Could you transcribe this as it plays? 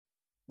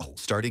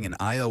Starting in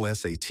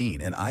iOS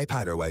 18 and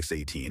iPadOS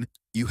 18,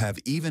 you have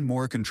even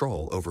more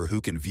control over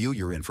who can view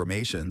your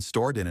information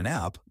stored in an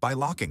app by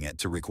locking it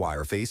to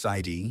require Face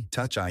ID,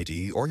 Touch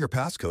ID, or your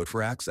passcode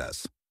for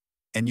access.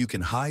 And you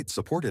can hide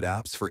supported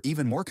apps for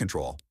even more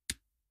control.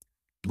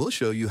 We'll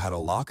show you how to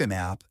lock an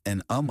app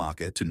and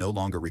unlock it to no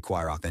longer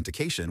require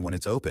authentication when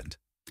it's opened,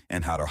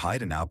 and how to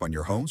hide an app on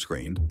your home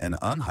screen and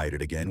unhide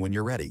it again when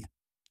you're ready.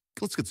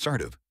 Let's get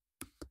started.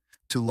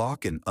 To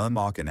lock and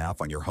unlock an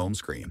app on your home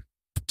screen,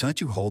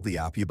 touch and hold the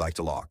app you'd like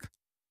to lock.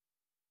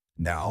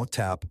 Now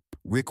tap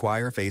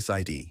Require Face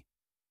ID.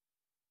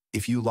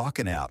 If you lock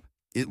an app,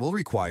 it will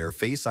require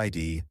Face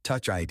ID,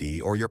 Touch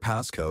ID, or your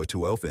passcode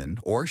to open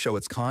or show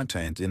its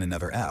content in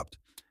another app,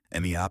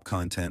 and the app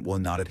content will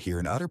not adhere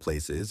in other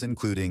places,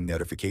 including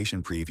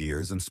notification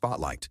previews and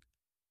Spotlight.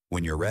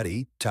 When you're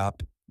ready,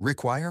 tap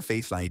Require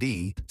Face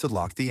ID to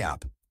lock the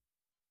app.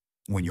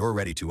 When you're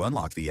ready to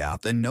unlock the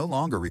app and no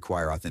longer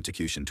require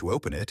authentication to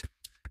open it,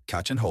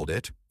 catch and hold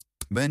it,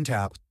 then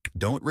tap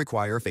Don't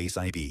Require Face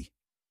ID.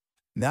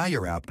 Now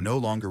your app no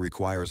longer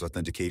requires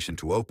authentication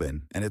to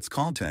open, and its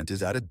content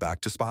is added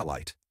back to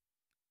Spotlight.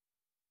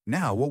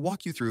 Now we'll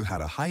walk you through how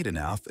to hide an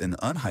app and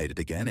unhide it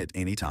again at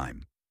any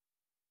time.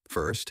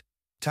 First,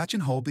 touch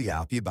and hold the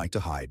app you'd like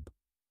to hide.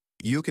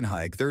 You can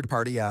hide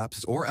third-party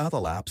apps or other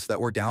apps that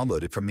were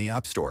downloaded from the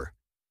App Store.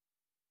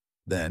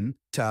 Then,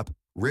 tap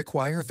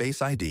Require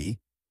Face ID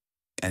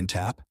and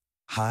tap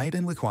Hide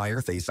and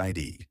Require Face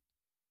ID.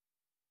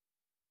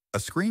 A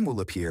screen will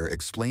appear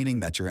explaining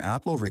that your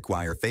app will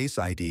require Face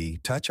ID,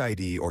 Touch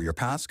ID, or your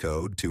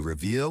passcode to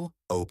reveal,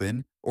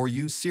 open, or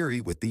use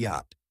Siri with the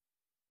app.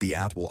 The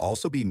app will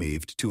also be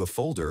moved to a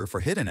folder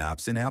for hidden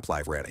apps in App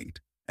Library,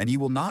 and you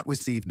will not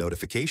receive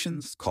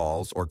notifications,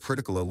 calls, or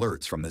critical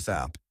alerts from this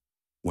app.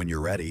 When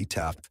you're ready,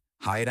 tap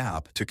Hide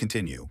App to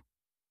continue.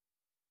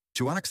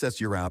 To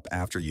access your app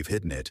after you've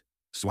hidden it,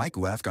 swipe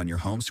left on your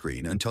home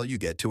screen until you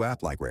get to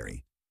App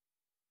Library.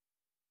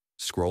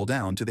 Scroll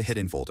down to the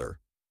Hidden folder.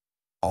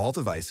 All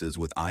devices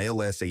with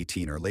iOS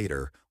 18 or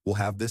later will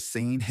have this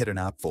same Hidden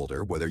App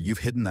folder whether you've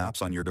hidden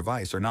apps on your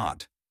device or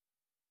not.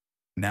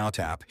 Now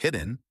tap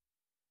Hidden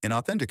and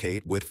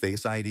authenticate with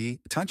Face ID,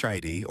 Touch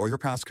ID, or your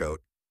passcode.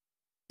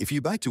 If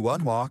you'd like to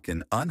unlock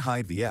and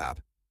unhide the app,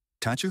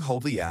 touch and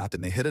hold the app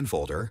in the Hidden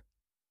folder,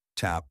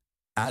 tap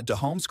Add to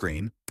Home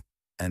Screen,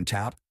 and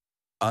tap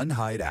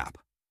Unhide App.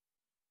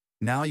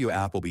 Now your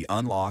app will be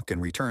unlocked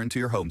and returned to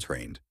your home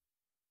screen.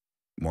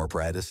 More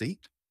privacy,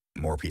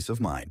 more peace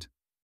of mind.